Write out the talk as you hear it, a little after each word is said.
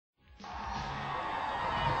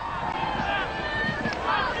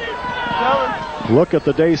Look at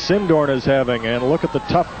the day Simdorn is having, and look at the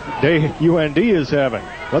tough day UND is having.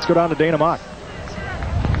 Let's go down to Dana Mock.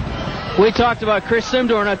 We talked about Chris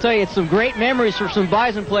Simdorn. I'll tell you, it's some great memories for some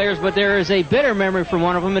Bison players, but there is a bitter memory from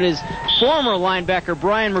one of them. It is former linebacker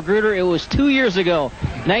Brian Magruder. It was 2 years ago,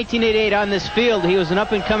 1988, on this field. He was an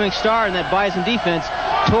up-and-coming star in that Bison defense.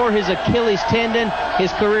 Tore his Achilles tendon.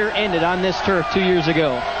 His career ended on this turf 2 years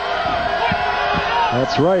ago.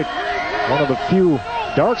 That's right. One of the few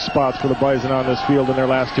dark spots for the Bison on this field in their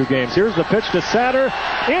last 2 games. Here's the pitch to Satter,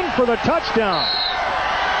 in for the touchdown.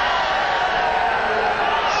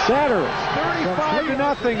 Satter,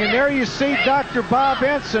 35-0, and there you see Dr. Bob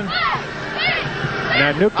Ensign,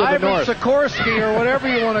 Nanook to the Ivan north. Sikorsky, or whatever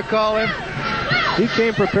you want to call him. He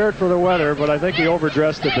came prepared for the weather, but I think he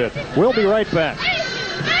overdressed a bit. We'll be right back.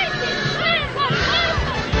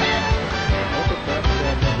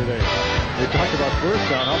 We talked about first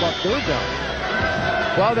down. How about third down?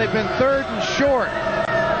 Well, they've been 3rd and short.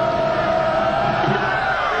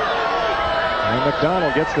 And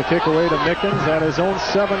McDonald gets the kick away to Mickens at his own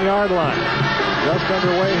 7-yard line. Just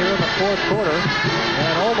underway here in the 4th quarter.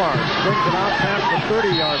 And Omar springs it out past the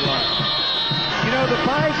 30-yard line. You know, the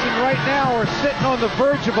Bison right now are sitting on the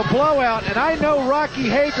verge of a blowout, and I know Rocky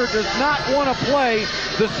Hager does not want to play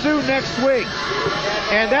the Sioux next week.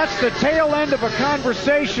 And that's the tail end of a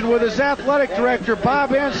conversation with his athletic director,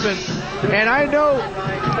 Bob Ensign. And I know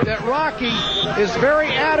that Rocky is very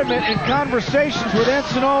adamant in conversations with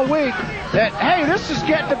Ensign all week that, hey, this is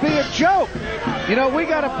getting to be a joke. You know, we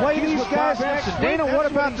got to play these guys next. Dana, what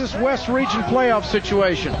about this West Region playoff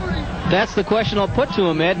situation? That's the question I'll put to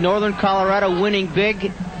him, Ed. Northern Colorado winning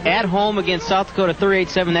big at home against South Dakota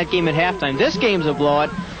 38-7, that game at halftime. This game's a blowout.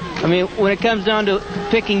 I mean, when it comes down to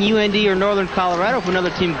picking UND or Northern Colorado, if another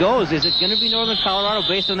team goes, is it going to be Northern Colorado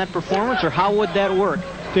based on that performance, or how would that work?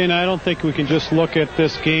 Dana, I don't think we can just look at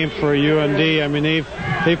this game for UND. I mean,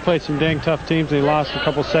 they've played some dang tough teams. They lost a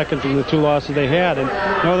couple seconds in the 2 losses they had, and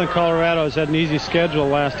Northern Colorado has had an easy schedule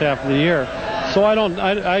the last half of the year. So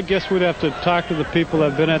I guess we'd have to talk to the people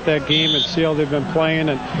that have been at that game and see how they've been playing.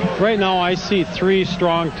 And right now I see 3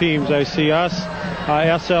 strong teams. I see us,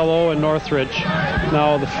 SLO, and Northridge.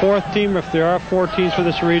 Now the 4th team, if there are 4 teams for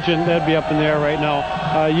this region, that'd be up in the air right now.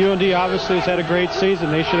 UND obviously has had a great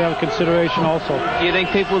season. They should have a consideration also. Do you think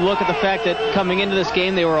people would look at the fact that coming into this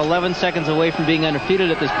game they were 11 seconds away from being undefeated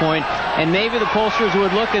at this point, and maybe the pollsters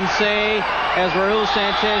would look and say, as Raul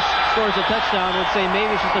Sanchez scores a touchdown, would say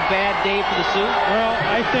maybe it's just a bad day for the Sioux? Well,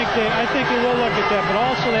 I think they will look at that, but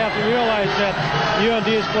also they have to realize that UND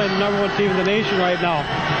is playing the #1 team in the nation right now,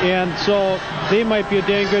 and so they might be a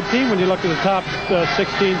dang good team when you look at the top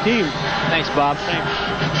 16 teams. Thanks, Bob. Thanks.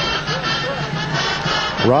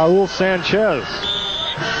 Raul Sanchez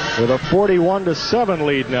with a 41-7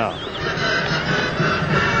 lead now.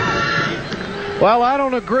 Well, I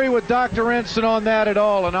don't agree with Dr. Ensign on that at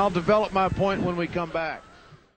all, and I'll develop my point when we come back.